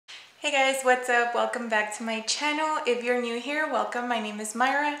Hey guys, what's up? Welcome back to my channel. If you're new here, welcome. My name is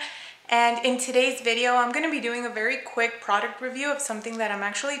Mayra, and in today's video I'm going to be doing a very quick product review of something that I'm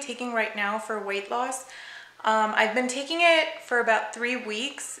actually taking right now for weight loss. I've been taking it for about 3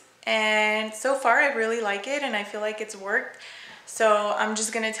 weeks, and so far I really like it and I feel like it's worked. So I'm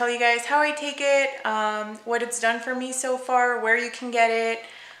just going to tell you guys how I take it, what it's done for me so far, where you can get it,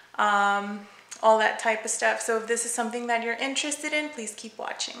 all that type of stuff. So if this is something that you're interested in, please keep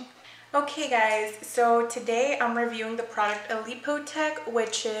watching. Okay guys, so today I'm reviewing the product ALIPOTEC,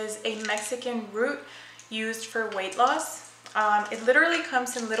 which is a Mexican root used for weight loss. It literally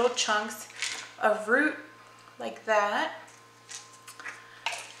comes in little chunks of root like that.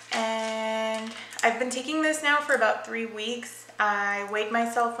 And I've been taking this now for about 3 weeks. I weighed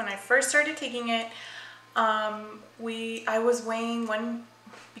myself when I first started taking it. I was weighing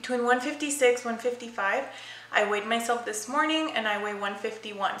between 156, 155. I weighed myself this morning and I weigh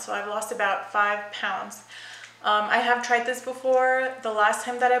 151, so I've lost about 5 pounds. I have tried this before. The last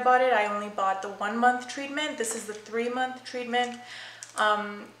time that I bought it, I only bought the 1-month treatment. This is the 3-month treatment.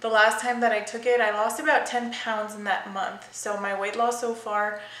 The last time that I took it, I lost about 10 pounds in that month. So my weight loss so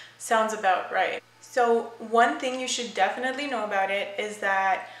far sounds about right. So one thing you should definitely know about it is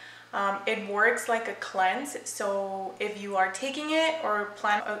that it works like a cleanse. So if you are taking it or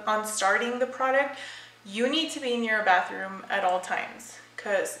plan on starting the product, you need to be in your bathroom at all times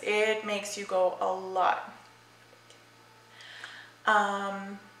because it makes you go a lot.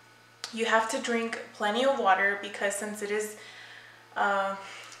 You have to drink plenty of water because since it is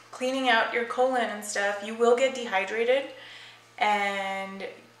cleaning out your colon and stuff, you will get dehydrated and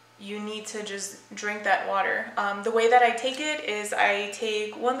you need to just drink that water. The way that I take it is I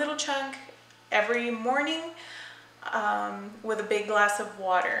take one little chunk every morning with a big glass of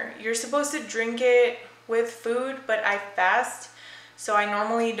water. You're supposed to drink it with food, but I fast, so I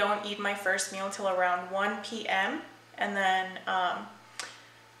normally don't eat my first meal till around 1 p.m. and then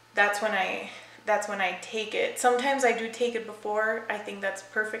that's when I take it. Sometimes I do take it before. I think that's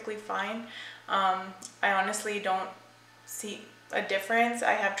perfectly fine. I honestly don't see a difference.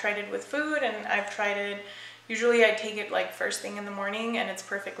 I have tried it with food and I've tried it, usually I take it like first thing in the morning and it's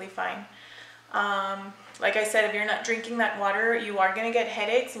perfectly fine. Like I said, if you're not drinking that water, you are going to get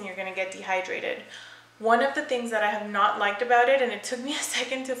headaches and you're going to get dehydrated. One of the things that I have not liked about it, and it took me a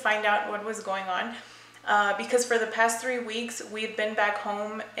second to find out what was going on, because for the past 3 weeks we've been back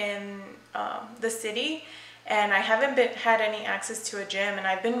home in the city and I haven't had any access to a gym, and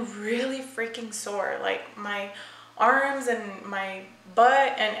I've been really freaking sore. Like my arms and my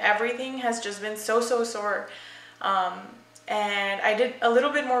butt and everything has just been so sore. And I did a little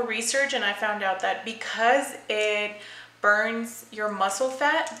bit more research and I found out that because it burns your muscle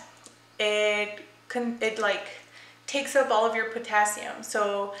fat, it like takes up all of your potassium.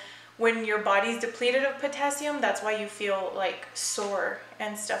 So when your body's depleted of potassium, that's why you feel like sore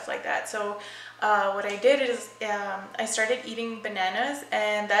and stuff like that. So what I did is I started eating bananas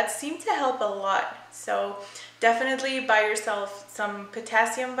and that seemed to help a lot. So definitely buy yourself some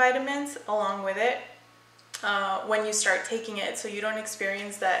potassium vitamins along with it when you start taking it, so you don't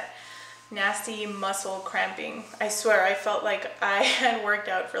experience that nasty muscle cramping. I swear I felt like I had worked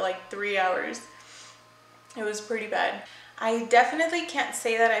out for like 3 hours. It was pretty bad. I definitely can't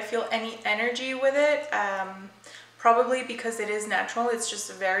say that I feel any energy with it, probably because it is natural. It's just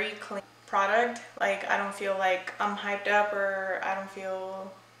a very clean product. Like I don't feel like I'm hyped up, or I don't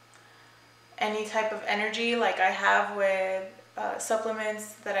feel any type of energy like I have with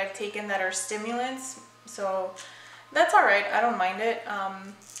supplements that I've taken that are stimulants. So that's all right. I don't mind it.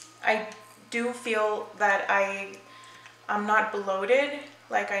 I do feel that I'm not bloated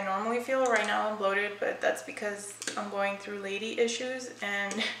like I normally feel. Right now I'm bloated, but that's because I'm going through lady issues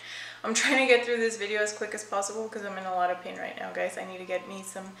and I'm trying to get through this video as quick as possible because I'm in a lot of pain right now, guys. I need to get me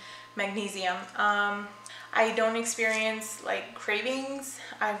some magnesium. I don't experience like cravings.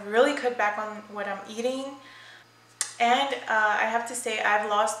 I've really cut back on what I'm eating. And I have to say I've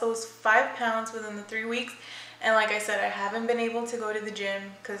lost those 5 pounds within the 3 weeks. And like I said, I haven't been able to go to the gym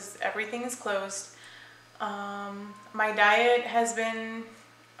because everything is closed. My diet has been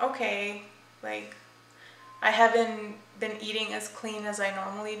okay. Like I haven't been eating as clean as I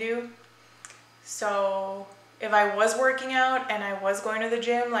normally do. So if I was working out and I was going to the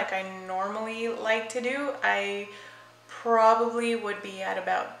gym like I normally like to do, I probably would be at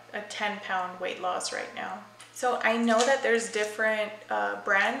about a 10-pound weight loss right now. So I know that there's different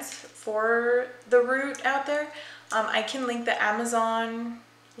brands for the root out there. I can link the Amazon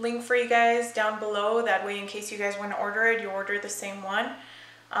link for you guys down below. That way, in case you guys want to order it, you order the same one.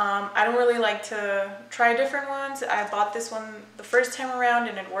 I don't really like to try different ones. I bought this one the first time around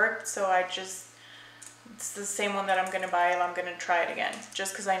and it worked, so it's the same one that I'm gonna buy if I'm gonna try it again,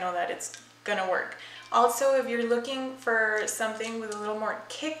 just because I know that it's gonna work. Also, if you're looking for something with a little more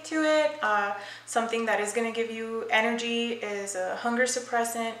kick to it, something that is gonna give you energy, is a hunger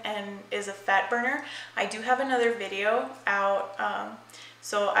suppressant, and is a fat burner, I do have another video out,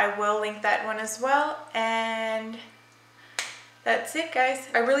 so I will link that one as well. And that's it, guys.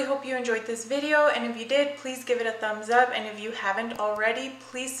 I really hope you enjoyed this video, and if you did, please give it a thumbs up, and if you haven't already,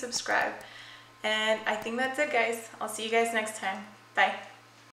 please subscribe. And I think that's it, guys. I'll see you guys next time. Bye.